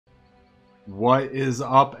What is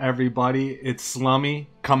up, everybody? It's Slummy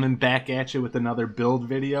coming back at you with another build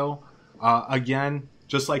video. Again,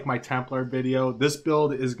 just like my Templar video, this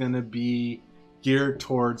build is going to be geared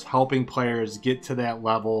towards helping players get to that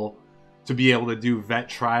level to be able to do vet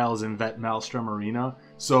trials in Vet Maelstrom Arena.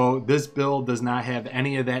 So this build does not have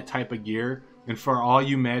any of that type of gear. And for all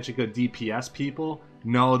you Magicka DPS people,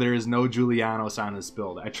 no, there is no Julianos on this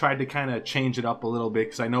build. I tried to kind of change it up a little bit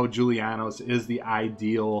because I know Julianos is the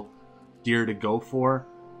ideal gear to go for,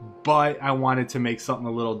 but I wanted to make something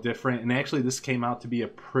a little different, and actually this came out to be a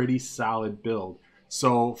pretty solid build.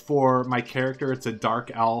 So for my character, it's a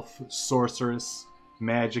Dark Elf, Sorceress,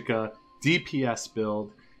 Magicka, DPS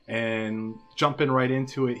build, and jumping right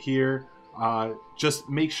into it here, just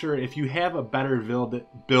make sure if you have a better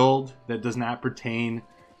build that does not pertain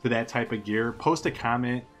to that type of gear, post a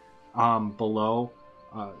comment below.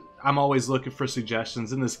 I'm always looking for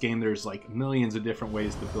suggestions. In this game, there's like millions of different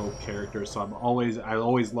ways to build characters, so I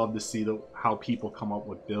always love to see how people come up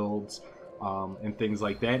with builds and things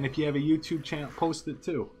like that. And if you have a YouTube channel, post it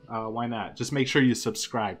too. Why not? Just make sure you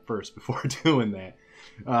subscribe first before doing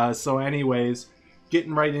that. So anyways,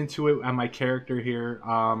 getting right into it on my character here.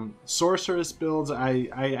 Sorceress builds,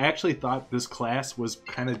 I actually thought this class was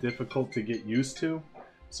kind of difficult to get used to.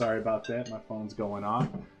 Sorry about that, my phone's going off.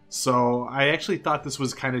 So I actually thought this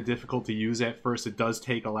was kind of difficult to use at first. It does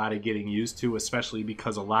take a lot of getting used to, especially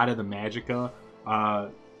because a lot of the Magicka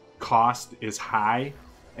cost is high,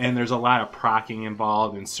 and there's a lot of proccing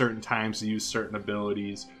involved in certain times to use certain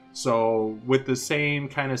abilities. So with the same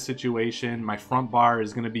kind of situation, my front bar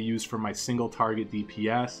is going to be used for my single target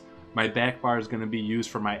DPS. My back bar is going to be used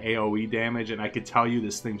for my AoE damage, and I could tell you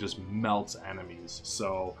this thing just melts enemies.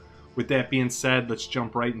 So with that being said, let's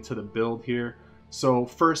jump right into the build here. So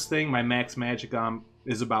first thing, my max Magicka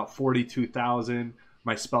is about 42,000.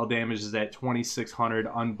 My spell damage is at 2,600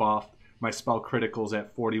 unbuffed. My spell critical is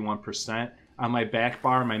at 41%. On my back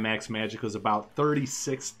bar, my max Magicka is about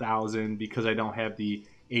 36,000 because I don't have the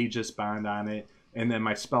Aegis bond on it. And then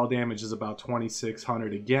my spell damage is about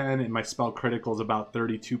 2,600 again, and my spell critical is about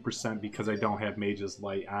 32% because I don't have Mage's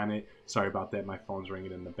Light on it. Sorry about that, my phone's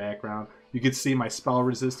ringing in the background. You can see my spell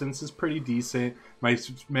resistance is pretty decent. My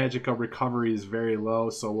Magicka recovery is very low,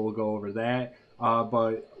 so we'll go over that.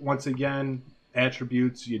 But once again,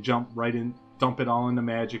 attributes, you jump right in, dump it all into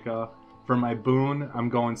Magicka. For my boon, I'm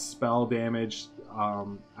going spell damage,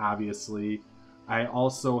 obviously. I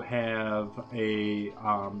also have a,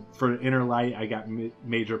 for Inner Light, I got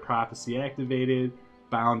Major Prophecy activated,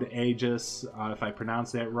 Bound Aegis, if I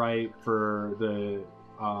pronounce that right, for the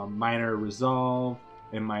Minor Resolve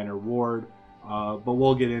and Minor Ward, but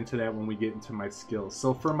we'll get into that when we get into my skills.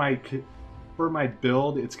 So for my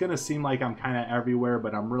build, it's going to seem like I'm kind of everywhere,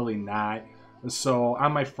 but I'm really not. So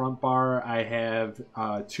on my front bar, I have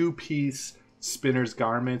 2-piece Spinner's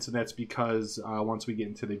Garments, and that's because once we get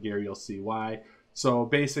into the gear, you'll see why. So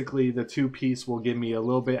basically, the 2-piece will give me a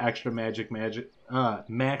little bit extra max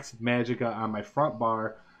Magicka on my front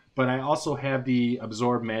bar, but I also have the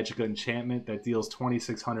Absorb Magicka enchantment that deals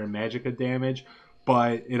 2,600 Magicka damage,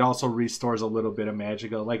 but it also restores a little bit of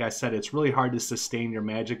Magicka. Like I said, it's really hard to sustain your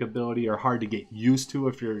magic ability, or hard to get used to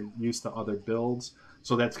if you're used to other builds.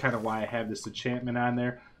 So that's kind of why I have this enchantment on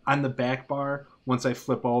there. On the back bar, once I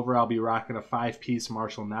flip over, I'll be rocking a 5-piece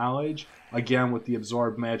Martial Knowledge, again with the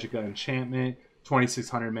Absorb Magicka enchantment,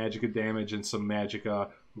 2,600 Magicka damage, and some Magicka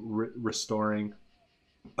restoring.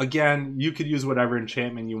 Again, you could use whatever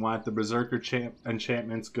enchantment you want. The Berserker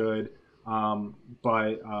enchantment's good,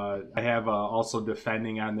 but I have also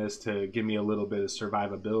Defending on this to give me a little bit of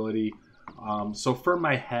survivability. So for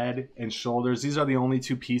my head and shoulders, these are the only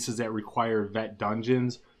 2 pieces that require vet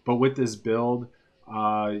dungeons, but with this build,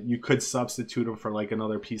 you could substitute them for like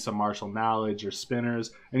another piece of Martial Knowledge or Spinners,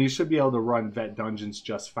 and you should be able to run vet dungeons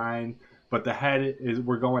just fine. But the head is,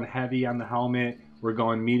 we're going heavy on the helmet, we're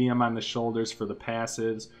going medium on the shoulders for the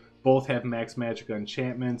passives. Both have max Magicka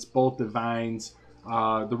enchantments, both divines.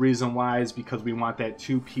 The reason why is because we want that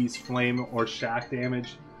 2-piece flame or shock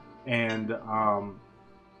damage, and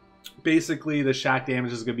basically the shock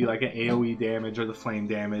damage is going to be like an AoE damage or the flame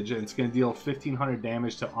damage, and it's going to deal 1,500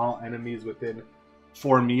 damage to all enemies within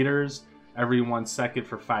 4 meters every 1 second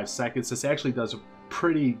for 5 seconds. This actually does a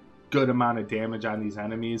pretty good amount of damage on these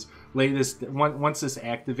enemies. Once this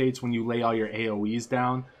activates, when you lay all your AoEs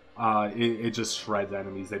down, it just shreds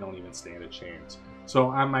enemies. They don't even stand a chance. So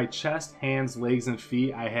on my chest, hands, legs, and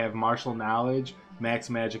feet, I have Martial Knowledge, Max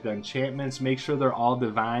Magicka enchantments. Make sure they're all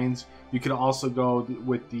divines. You could also go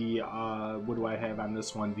with the what do I have on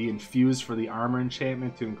this one? The Infuse for the armor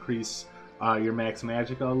enchantment to increase your Max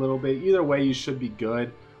Magicka a little bit. Either way, you should be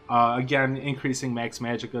good. Again, increasing max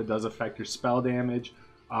magicka does affect your spell damage,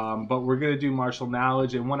 but we're going to do martial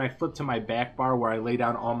knowledge. And when I flip to my back bar where I lay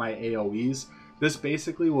down all my AoEs, this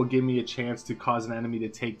basically will give me a chance to cause an enemy to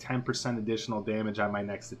take 10% additional damage on my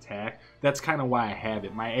next attack. That's kind of why I have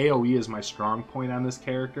it. My AoE is my strong point on this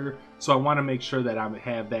character, so I want to make sure that I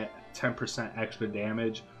have that 10% extra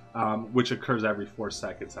damage, which occurs every 4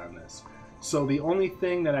 seconds on this. So the only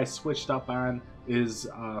thing that I switched up on is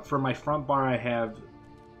for my front bar I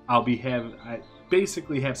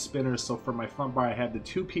basically have spinners. So for my front bar I have the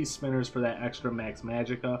 2-piece spinners for that extra max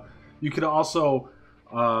magicka. You could also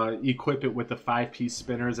equip it with the 5-piece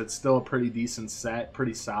spinners. It's still a pretty decent set,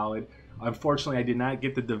 pretty solid. Unfortunately, I did not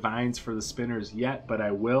get the divines for the spinners yet, but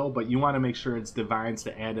I will. But you want to make sure it's divines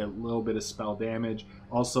to add a little bit of spell damage.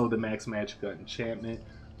 Also the max magicka enchantment.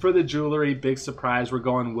 For the jewelry, big surprise, we're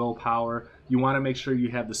going willpower. You want to make sure you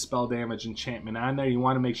have the spell damage enchantment on there. You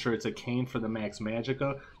want to make sure it's a cane for the max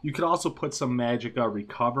magicka. You could also put some magicka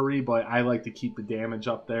recovery, but I like to keep the damage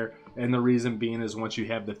up there. And the reason being is once you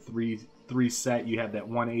have the three set, you have that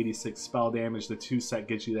 186 spell damage. The 2 set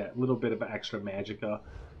gets you that little bit of extra magicka.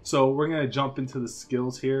 So we're going to jump into the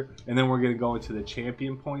skills here, and then we're going to go into the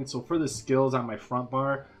champion points. So for the skills on my front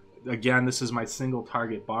bar, again, this is my single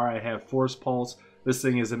target bar. I have Force Pulse. This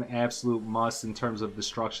thing is an absolute must in terms of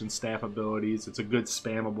destruction staff abilities. It's a good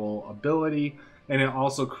spammable ability, and it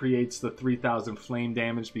also creates the 3000 flame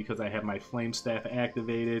damage because I have my flame staff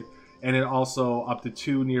activated. And it also, up to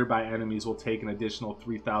 2 nearby enemies will take an additional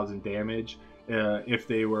 3000 damage if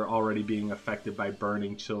they were already being affected by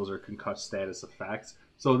burning, chills, or concussed status effects.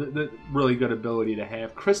 So the really good ability to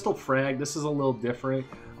have. Crystal Frag, this is a little different.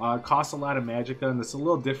 Costs a lot of magicka, and it's a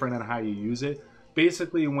little different on how you use it.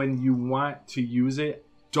 Basically, when you want to use it,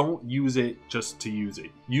 don't use it just to use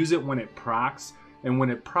it. Use it when it procs, and when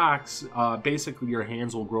it procs, basically your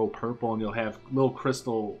hands will grow purple and you'll have little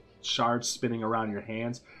crystal shards spinning around your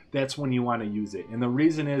hands. That's when you want to use it. And the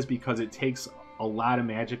reason is because it takes a lot of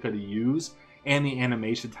magicka to use, and the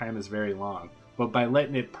animation time is very long. But by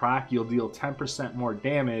letting it proc, you'll deal 10% more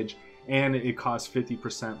damage, and it costs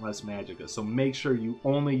 50% less magicka. So make sure you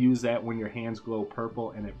only use that when your hands glow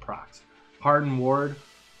purple and it procs. Hardened Ward.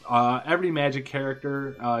 Every magic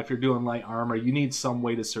character, if you're doing light armor, you need some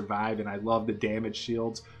way to survive, and I love the damage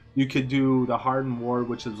shields. You could do the Hardened Ward,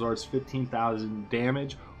 which absorbs 15,000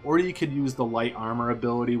 damage, or you could use the light armor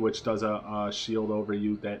ability, which does a shield over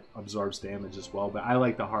you that absorbs damage as well. But I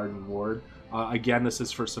like the Hardened Ward. Again, this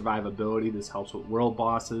is for survivability. This helps with world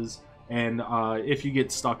bosses. And if you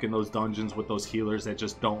get stuck in those dungeons with those healers that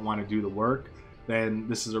just don't want to do the work, then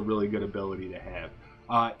this is a really good ability to have.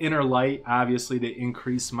 Inner Light, obviously, to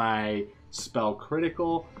increase my spell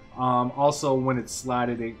critical. Also, when it's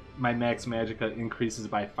slotted, my max magicka increases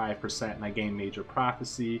by 5%, and I gain Major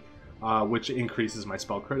Prophecy, which increases my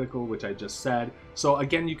spell critical, which I just said. So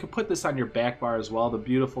again, you can put this on your back bar as well. The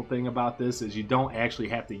beautiful thing about this is you don't actually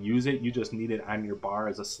have to use it. You just need it on your bar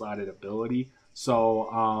as a slotted ability.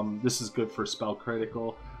 So this is good for spell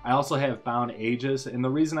critical. I also have Bound Aegis, and the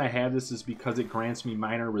reason I have this is because it grants me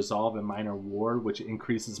Minor Resolve and Minor Ward, which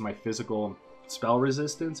increases my physical spell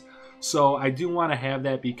resistance. So I do want to have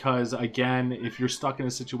that because, again, if you're stuck in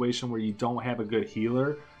a situation where you don't have a good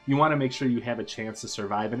healer, you want to make sure you have a chance to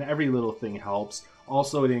survive, and every little thing helps.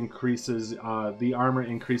 Also, it increases, the armor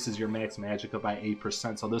increases your max magicka by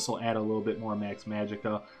 8%, so this will add a little bit more max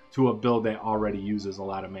magicka to a build that already uses a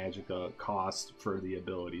lot of magicka cost for the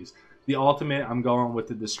abilities. The ultimate, I'm going with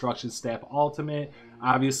the Destruction Staff ultimate.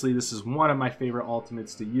 Obviously, this is one of my favorite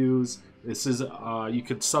ultimates to use. This is, you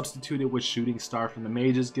could substitute it with Shooting Star from the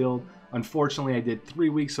Mages Guild. Unfortunately, I did 3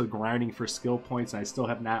 weeks of grinding for skill points, and I still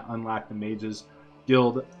have not unlocked the Mages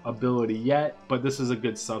Guild ability yet, but this is a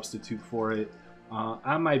good substitute for it.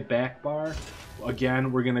 On my back bar,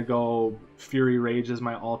 again, we're going to go Fury Rage as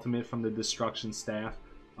my ultimate from the Destruction Staff.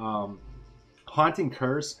 Haunting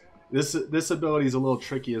Curse. This ability is a little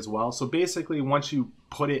tricky as well. So basically, once you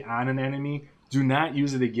put it on an enemy, do not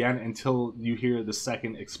use it again until you hear the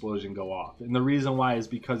second explosion go off. And the reason why is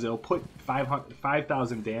because it'll put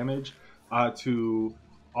 5,000 damage to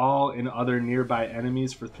all and other nearby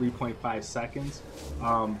enemies for 3.5 seconds.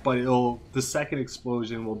 But the second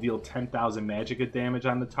explosion will deal 10,000 magicka damage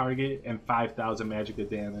on the target and 5,000 magicka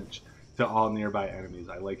damage to all nearby enemies.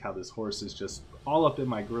 I like how this horse is just all up in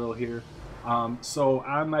my grill here. So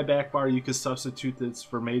on my back bar, you can substitute this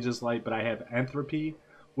for Mage's Light, but I have Entropy,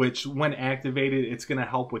 which when activated, it's going to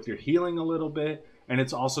help with your healing a little bit, and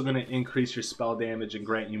it's also going to increase your spell damage and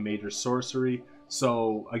grant you Major Sorcery.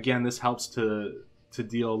 So again, this helps to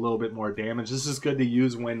deal a little bit more damage. This is good to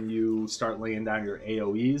use when you start laying down your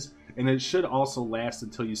AoEs, and it should also last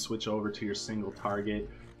until you switch over to your single target.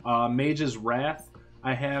 Mage's Wrath,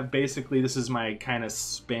 I have basically, this is my kind of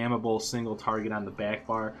spammable single target on the back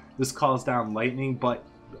bar. This calls down lightning, but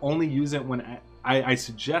only use it when I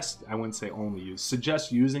suggest, I wouldn't say only use,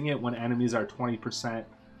 suggest using it when enemies are 20%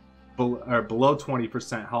 or below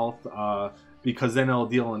 20% health, because then it'll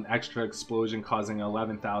deal an extra explosion causing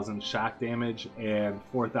 11,000 shock damage and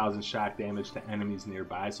 4,000 shock damage to enemies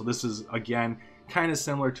nearby. So this is, again, kind of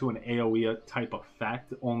similar to an AoE type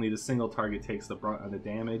effect, only the single target takes the brunt of the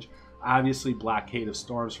damage. Obviously, Blockade of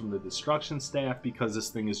Storms from the Destruction Staff, because this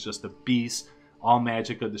thing is just a beast. All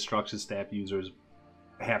Magicka Destruction Staff users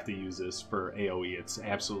have to use this for AoE. It's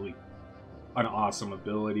absolutely an awesome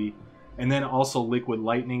ability. And then also Liquid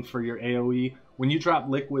Lightning for your AoE. When you drop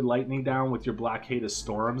Liquid Lightning down with your Blockade of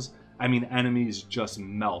Storms, I mean, enemies just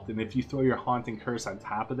melt. And if you throw your Haunting Curse on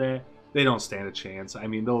top of that, they don't stand a chance. I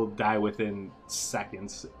mean, they'll die within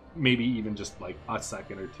seconds, maybe even just like a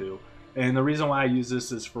second or two. And the reason why I use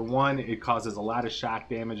this is, for one, it causes a lot of shock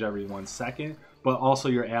damage every 1 second, but also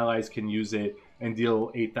your allies can use it and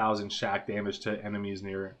deal 8,000 shock damage to enemies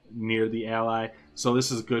near the ally. So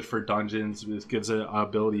this is good for dungeons. This gives an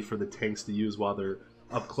ability for the tanks to use while they're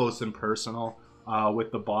up close and personal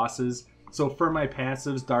with the bosses. So for my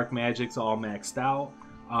passives, Dark Magic's all maxed out.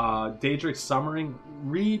 Daedric Summering,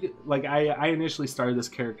 I initially started this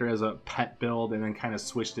character as a pet build and then kind of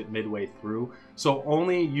switched it midway through. So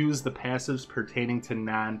only use the passives pertaining to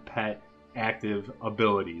non-pet active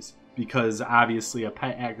abilities, because obviously a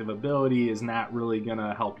pet active ability is not really going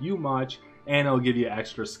to help you much, and it'll give you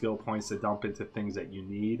extra skill points to dump into things that you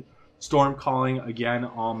need. Storm Calling, again,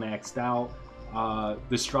 all maxed out.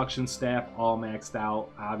 Destruction Staff, all maxed out,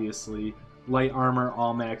 obviously. Light Armor,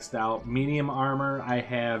 all maxed out. Medium Armor, I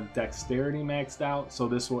have Dexterity maxed out, so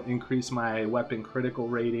this will increase my weapon critical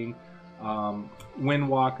rating.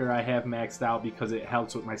 Windwalker, I have maxed out because it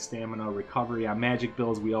helps with my stamina recovery. On magic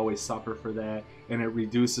builds, we always suffer for that, and it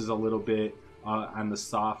reduces a little bit on the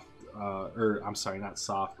soft, I'm sorry, not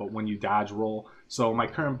soft, but when you dodge roll. So my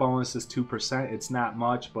current bonus is 2%. It's not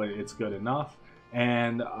much, but it's good enough.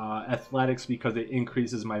 And Athletics, because it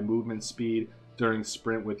increases my movement speed during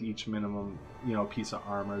sprint with each minimum, piece of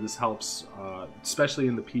armor. This helps, especially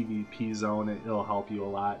in the PvP zone. It'll help you a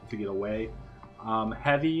lot to get away.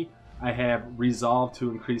 Heavy, I have Resolve to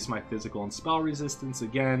increase my physical and spell resistance.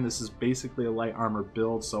 Again, this is basically a light armor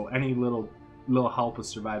build, so any little help with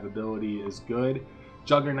survivability is good.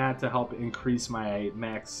 Juggernaut to help increase my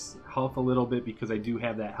max health a little bit, because I do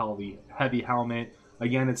have that heavy helmet.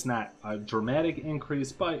 Again, it's not a dramatic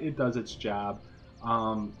increase, but it does its job.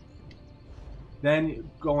 Then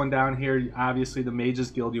going down here, obviously the Mages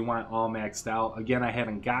Guild, you want all maxed out. Again, I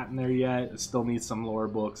haven't gotten there yet. I still need some lore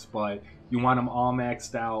books, but you want them all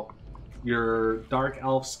maxed out. Your Dark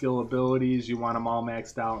Elf skill abilities, you want them all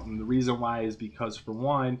maxed out. And the reason why is because, for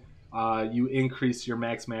one, you increase your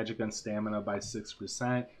max magic and stamina by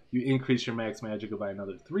 6%. You increase your max magicka by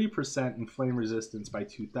another 3% and flame resistance by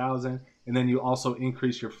 2,000. And then you also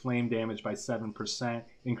increase your flame damage by 7%,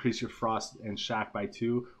 increase your frost and shock by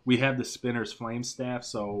 2. We have the Spinner's Flame Staff,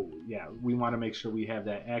 so yeah, we want to make sure we have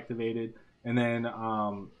that activated. And then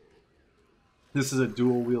this is a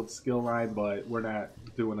dual wield skill line, but we're not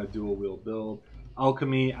doing a dual wield build.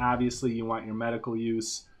 Alchemy, obviously you want your medical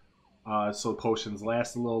use, so potions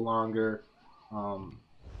last a little longer.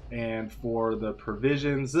 And for the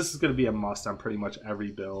provisions, this is going to be a must on pretty much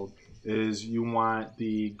every build, is you want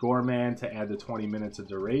the Gourmand to add the 20 minutes of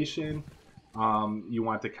duration. You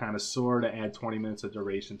want the Connoisseur to add 20 minutes of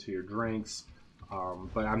duration to your drinks.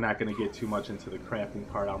 But I'm not going to get too much into the crafting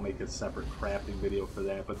part. I'll make a separate crafting video for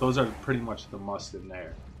that. But those are pretty much the must in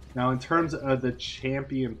there. Now, in terms of the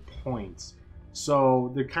champion points,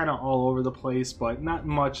 so they're kind of all over the place, but not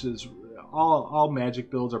much is... All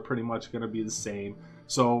magic builds are pretty much going to be the same.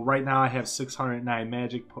 So right now I have 609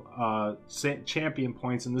 magic champion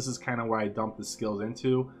points, and this is kind of where I dump the skills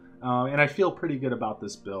into. And I feel pretty good about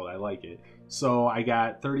this build. I like it. So I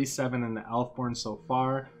got 37 in the Elfborn so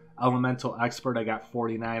far. Elemental Expert, I got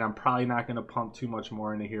 49. I'm probably not going to pump too much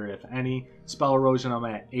more into here, if any. Spell Erosion, I'm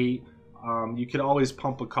at 8. You could always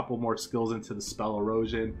pump a couple more skills into the Spell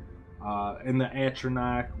Erosion. In the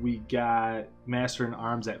Atronach, we got Master in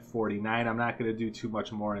Arms at 49. I'm not going to do too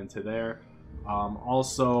much more into there.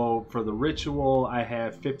 Also, for the Ritual, I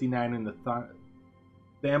have 59 in the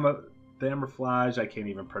Thammerflage. I can't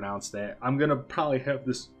even pronounce that. I'm going to probably have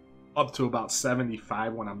this up to about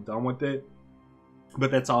 75 when I'm done with it. But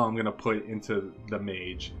that's all I'm going to put into the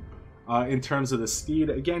Mage. In terms of the Steed,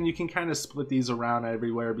 again, you can kind of split these around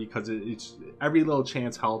everywhere, because it's every little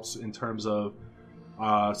chance helps in terms of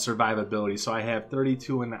survivability. So I have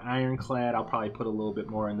 32 in the Ironclad. I'll probably put a little bit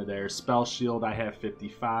more into there. Spell Shield, I have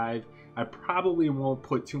 55. I probably won't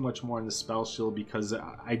put too much more in the Spell Shield because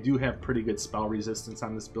I do have pretty good spell resistance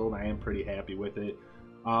on this build. I am pretty happy with it.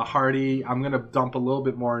 Hardy, I'm going to dump a little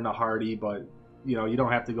bit more into Hardy, but you know, you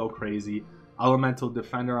don't have to go crazy. Elemental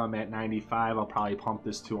Defender, I'm at 95. I'll probably pump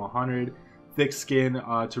this to 100. Thick Skin,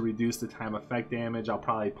 to reduce the time effect damage, I'll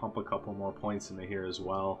probably pump a couple more points into here as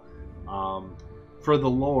well. For the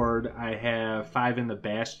Lord, I have 5 in the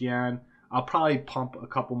Bastion. I'll probably pump a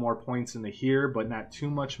couple more points into here, but not too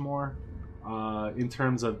much more. In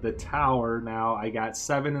terms of the Tower, now I got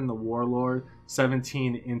 7 in the Warlord,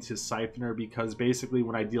 17 into Siphoner, because basically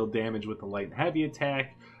when I deal damage with the light and heavy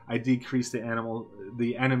attack, I decrease the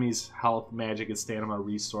enemy's health, magic, and stamina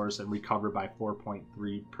resource and recover by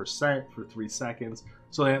 4.3% for 3 seconds.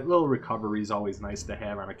 So that little recovery is always nice to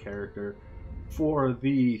have on a character. For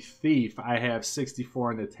the Thief, I have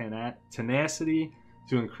 64 in the Tenacity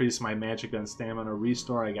to increase my Magicka and Stamina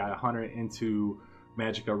Restore. I got 100 into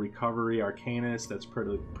Magicka Recovery, Arcanist. That's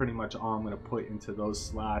pretty much all I'm going to put into those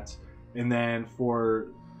slots. And then for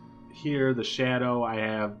here, the Shadow, I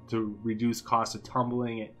have to reduce cost of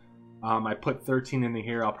tumbling. I put 13 into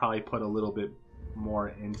here. I'll probably put a little bit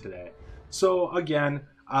more into that. So again,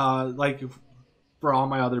 like for all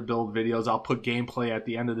my other build videos, I'll put gameplay at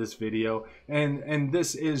the end of this video, and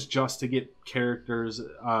this is just to get characters,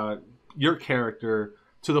 your character,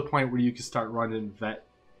 to the point where you can start running vet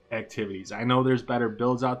activities. I know there's better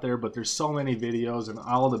builds out there, but there's so many videos and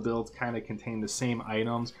all the builds kind of contain the same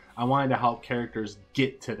items. I wanted to help characters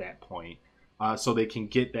get to that point, so they can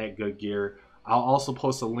get that good gear. I'll also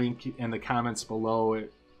post a link in the comments below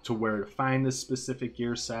to where to find the specific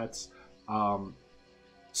gear sets.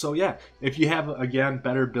 So yeah, if you have, again,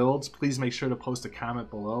 better builds, please make sure to post a comment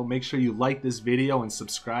below. Make sure you like this video and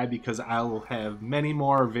subscribe, because I will have many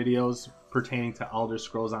more videos pertaining to Elder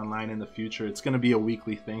Scrolls Online in the future. It's going to be a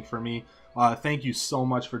weekly thing for me. Thank you so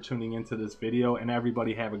much for tuning into this video, and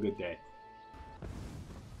everybody have a good day.